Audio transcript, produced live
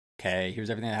Okay, here's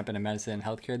everything that happened in medicine and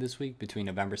healthcare this week between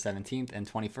November 17th and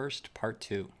 21st, part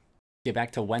 2. Get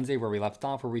back to Wednesday where we left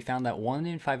off, where we found that 1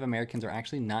 in 5 Americans are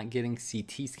actually not getting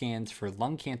CT scans for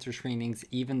lung cancer screenings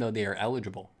even though they are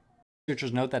eligible.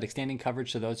 Researchers note that extending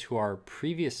coverage to those who are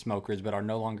previous smokers but are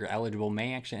no longer eligible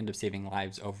may actually end up saving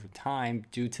lives over time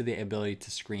due to the ability to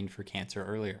screen for cancer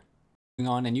earlier.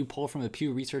 Moving on, a new poll from the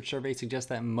Pew Research Survey suggests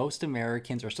that most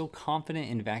Americans are still confident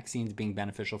in vaccines being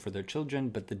beneficial for their children,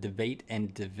 but the debate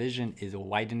and division is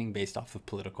widening based off of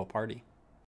political party.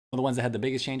 One of the ones that had the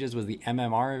biggest changes was the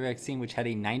MMR vaccine, which had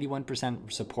a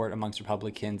 91% support amongst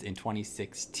Republicans in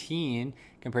 2016,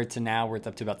 compared to now where it's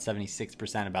up to about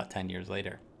 76% about 10 years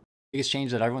later. The biggest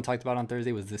change that everyone talked about on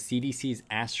Thursday was the CDC's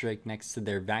asterisk next to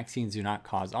their vaccines do not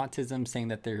cause autism, saying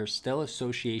that there are still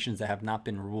associations that have not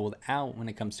been ruled out when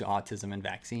it comes to autism and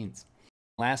vaccines.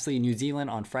 Lastly, New Zealand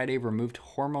on Friday removed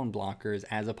hormone blockers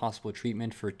as a possible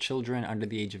treatment for children under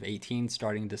the age of 18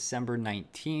 starting December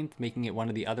 19th, making it one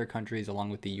of the other countries along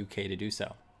with the UK to do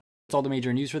so. That's all the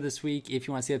major news for this week. If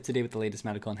you want to stay up to date with the latest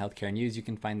medical and healthcare news, you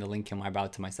can find the link in my bio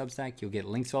to my Substack. You'll get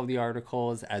links to all of the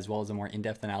articles as well as a more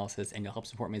in-depth analysis, and you'll help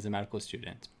support me as a medical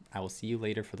student. I will see you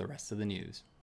later for the rest of the news.